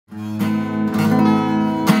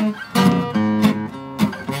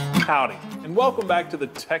Howdy, and welcome back to the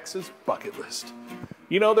Texas Bucket List.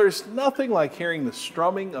 You know, there's nothing like hearing the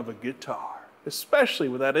strumming of a guitar, especially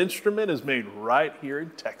when that instrument is made right here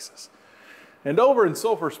in Texas. And over in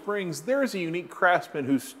Sulphur Springs, there's a unique craftsman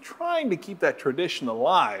who's trying to keep that tradition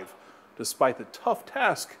alive, despite the tough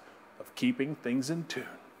task of keeping things in tune.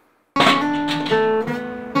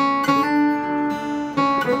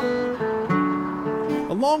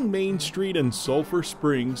 Along Main Street in Sulphur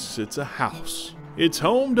Springs sits a house. It's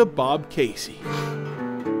home to Bob Casey.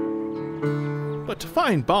 But to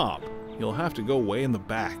find Bob, you'll have to go way in the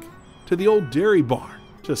back, to the old dairy barn,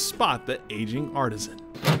 to spot the aging artisan.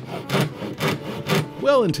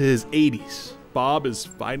 Well into his 80s, Bob is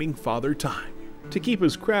fighting father time to keep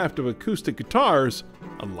his craft of acoustic guitars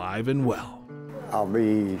alive and well. I'll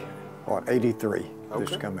be, 83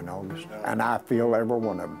 this coming August, and I feel every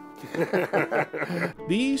one of them.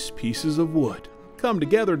 These pieces of wood come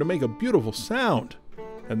together to make a beautiful sound,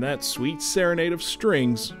 and that sweet serenade of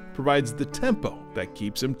strings provides the tempo that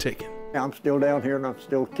keeps him ticking. I'm still down here and I'm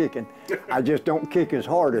still kicking. I just don't kick as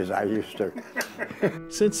hard as I used to.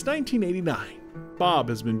 Since 1989, Bob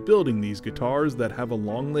has been building these guitars that have a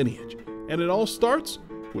long lineage, and it all starts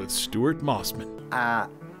with Stuart Mossman. I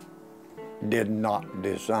did not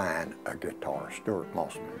design a guitar, Stuart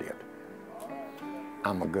Mossman did.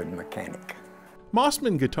 I'm a good mechanic.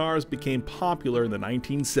 Mossman Guitars became popular in the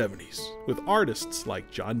 1970s with artists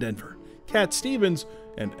like John Denver, Cat Stevens,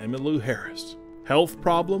 and Emmylou Harris. Health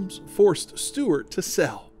problems forced Stuart to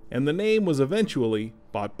sell, and the name was eventually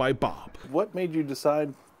bought by Bob. What made you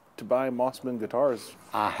decide to buy Mossman Guitars?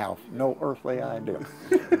 I have no earthly idea.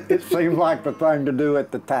 It seemed like the thing to do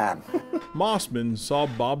at the time. Mossman saw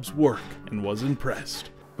Bob's work and was impressed.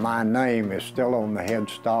 My name is still on the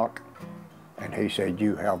headstock, and he said,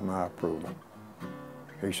 "You have my approval."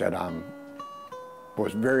 He said,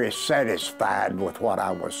 was very satisfied with what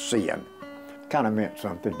I was seeing. Kind of meant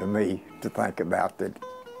something to me to think about that.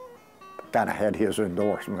 Kind of had his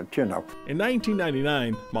endorsement, you know. In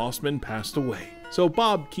 1999, Mossman passed away, so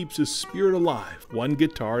Bob keeps his spirit alive, one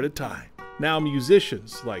guitar at a time. Now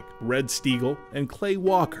musicians like Red Steagall and Clay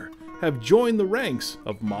Walker have joined the ranks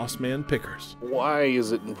of Mossman pickers. Why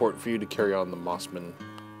is it important for you to carry on the Mossman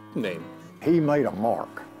name? He made a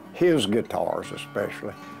mark. His guitars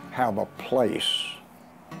especially have a place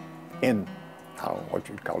in, I don't know what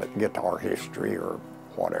you'd call it, guitar history or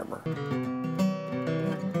whatever.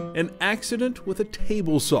 An accident with a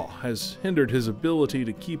table saw has hindered his ability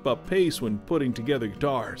to keep up pace when putting together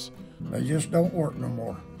guitars. They just don't work no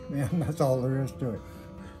more. Yeah, that's all there is to it.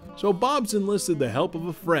 So Bob's enlisted the help of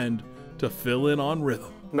a friend to fill in on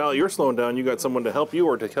rhythm. Now that you're slowing down, you got someone to help you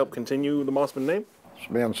or to help continue the Mossman name?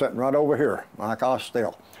 It's been sitting right over here, Mike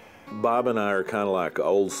Ostell. Bob and I are kind of like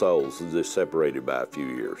old souls, just separated by a few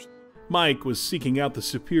years. Mike was seeking out the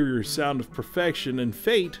superior sound of perfection, and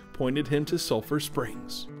fate pointed him to Sulphur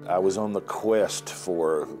Springs. I was on the quest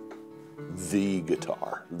for the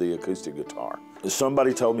guitar, the acoustic guitar.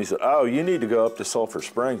 Somebody told me, he said, "Oh, you need to go up to Sulphur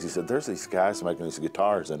Springs." He said, "There's these guys making these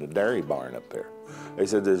guitars in a dairy barn up there." They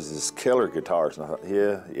said, "There's this killer guitars." And I thought,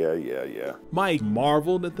 yeah. Mike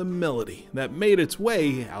marveled at the melody that made its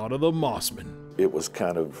way out of the Mossman. It was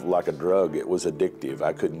kind of like a drug. It was addictive.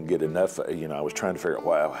 I couldn't get enough. You know, I was trying to figure out,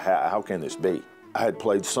 wow, how can this be? I had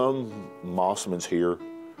played some Mossmans here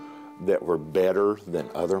that were better than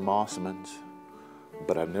other Mossmans,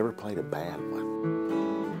 but I've never played a bad one.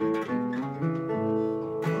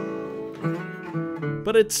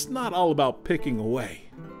 But it's not all about picking away.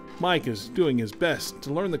 Mike is doing his best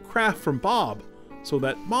to learn the craft from Bob so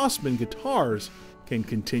that Mossman Guitars can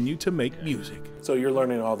continue to make music. So you're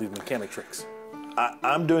learning all these mechanic tricks.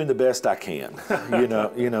 I'm doing the best I can.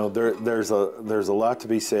 There's a lot to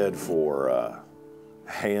be said for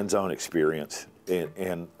hands-on experience,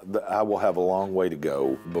 and I will have a long way to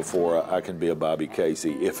go before I can be a Bobby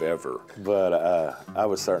Casey, if ever. But I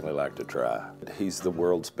would certainly like to try. He's the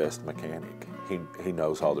world's best mechanic. He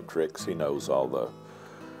knows all the tricks. He knows all the,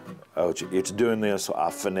 oh, it's doing this, so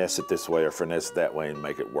I'll finesse it this way or finesse it that way and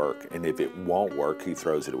make it work. And if it won't work, he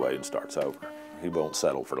throws it away and starts over. He won't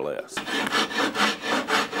settle for less.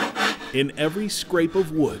 In every scrape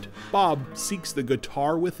of wood, Bob seeks the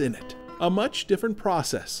guitar within it. A much different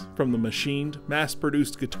process from the machined,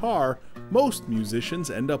 mass-produced guitar most musicians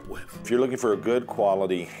end up with. If you're looking for a good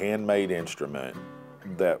quality handmade instrument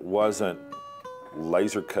that wasn't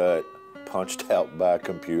laser cut, punched out by a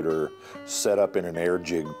computer, set up in an air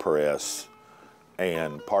jig press,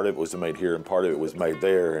 and part of it was made here and part of it was made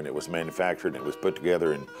there, and it was manufactured and it was put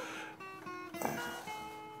together, and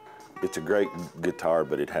it's a great guitar,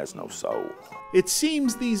 but it has no soul. It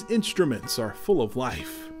seems these instruments are full of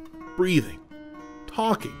life, breathing,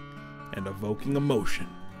 talking, and evoking emotion.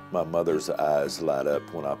 My mother's eyes light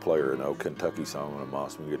up when I play her an old Kentucky song on a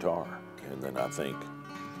Mossman guitar. And then I think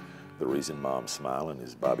the reason Mom's smiling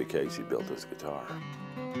is Bobby Casey built this guitar.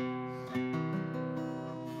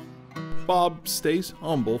 Bob stays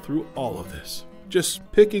humble through all of this, just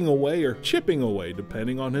picking away or chipping away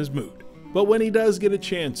depending on his mood. But when he does get a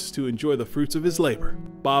chance to enjoy the fruits of his labor,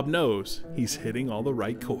 Bob knows he's hitting all the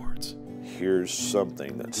right chords. Here's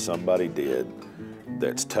something that somebody did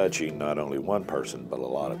that's touching not only one person, but a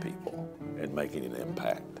lot of people and making an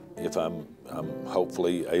impact. If I'm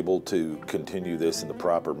hopefully able to continue this in the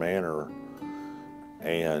proper manner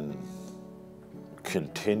and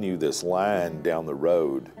continue this line down the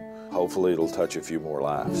road, hopefully it'll touch a few more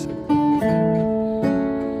lives.